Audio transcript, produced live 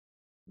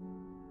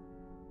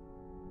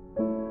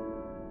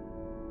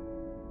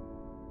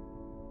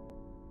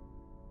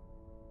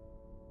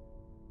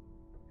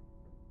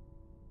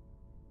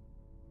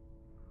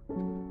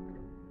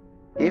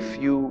if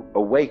you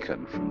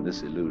awaken from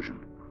this illusion,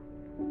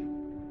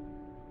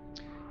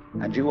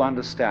 and you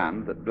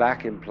understand that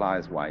black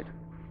implies white,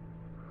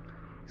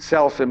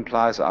 self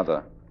implies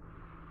other,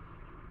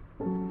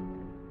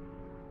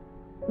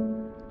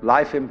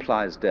 life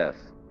implies death,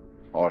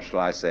 or shall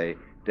I say,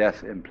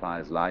 death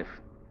implies life,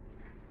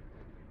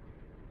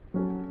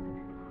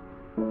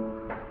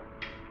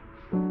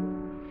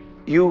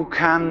 you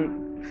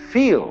can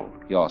feel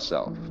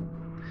yourself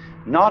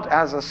not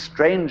as a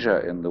stranger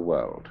in the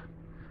world,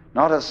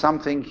 not as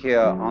something here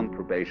on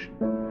probation,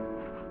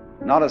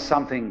 not as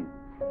something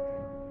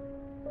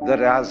that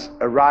has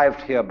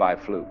arrived here by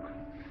fluke,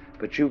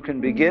 but you can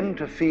begin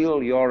to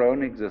feel your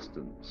own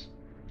existence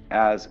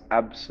as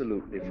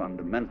absolutely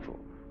fundamental.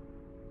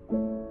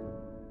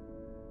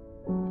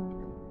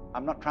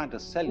 I'm not trying to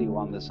sell you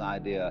on this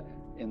idea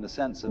in the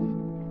sense of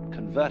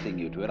converting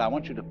you to it. I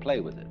want you to play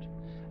with it.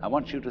 I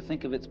want you to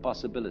think of its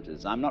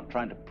possibilities. I'm not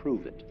trying to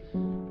prove it.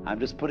 I'm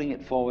just putting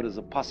it forward as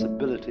a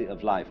possibility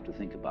of life to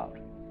think about.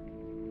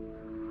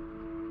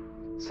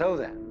 So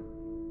then,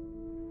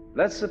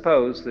 let's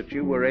suppose that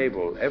you were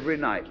able every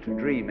night to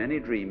dream any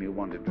dream you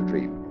wanted to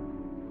dream.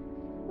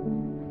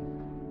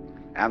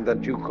 And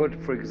that you could,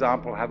 for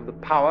example, have the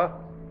power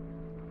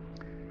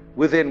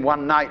within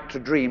one night to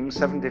dream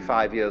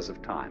 75 years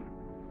of time,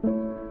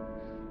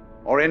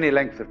 or any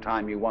length of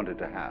time you wanted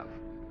to have.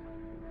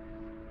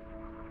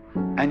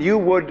 And you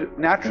would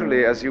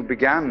naturally, as you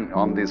began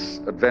on this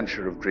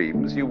adventure of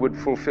dreams, you would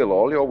fulfill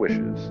all your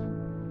wishes.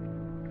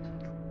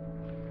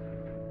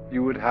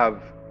 You would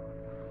have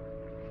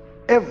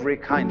every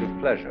kind of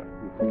pleasure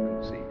you could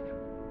conceive.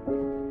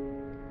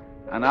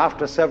 And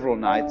after several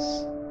nights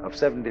of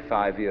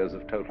 75 years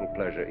of total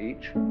pleasure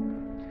each,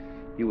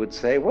 you would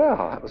say,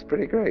 well, that was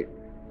pretty great.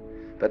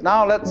 But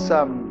now let's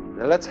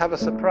have a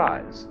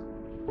surprise.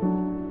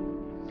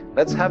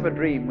 Let's have a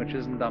dream which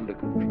isn't under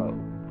control.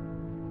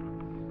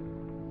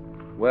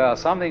 Well,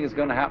 something is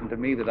going to happen to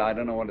me that I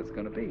don't know what it's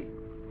going to be.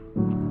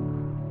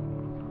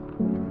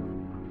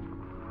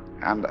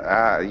 And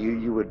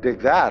you would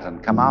dig that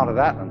and come out of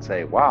that and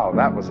say, wow,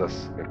 that was a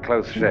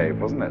close shave,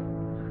 wasn't it?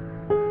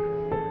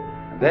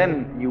 And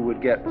then you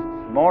would get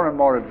more and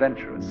more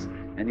adventurous,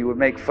 and you would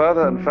make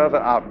further and further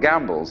out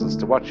gambles as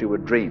to what you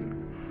would dream.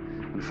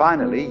 And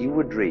finally, you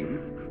would dream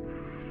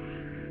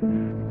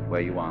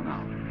where you are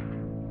now.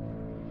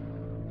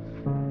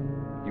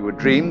 You would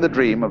dream the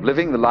dream of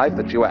living the life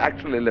that you are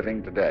actually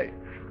living today.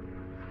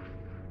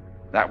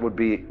 That would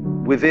be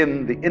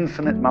within the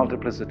infinite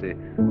multiplicity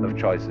of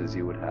choices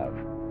you would have,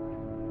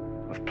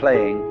 of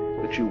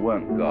playing that you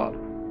weren't God.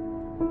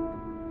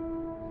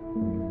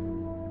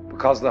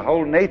 Because the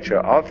whole nature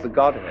of the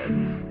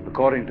Godhead,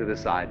 according to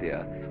this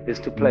idea, is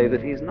to play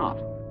that he's not.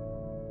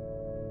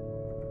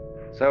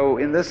 So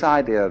in this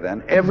idea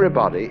then,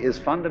 everybody is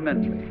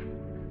fundamentally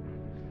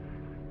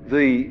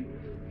the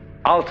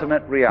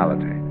ultimate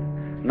reality.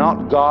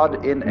 Not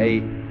God in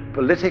a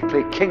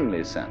politically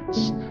kingly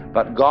sense,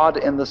 but God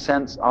in the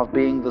sense of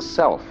being the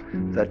self,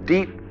 the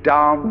deep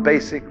down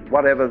basic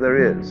whatever there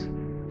is.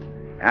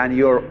 And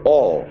you're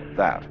all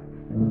that,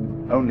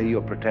 only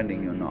you're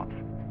pretending you're not.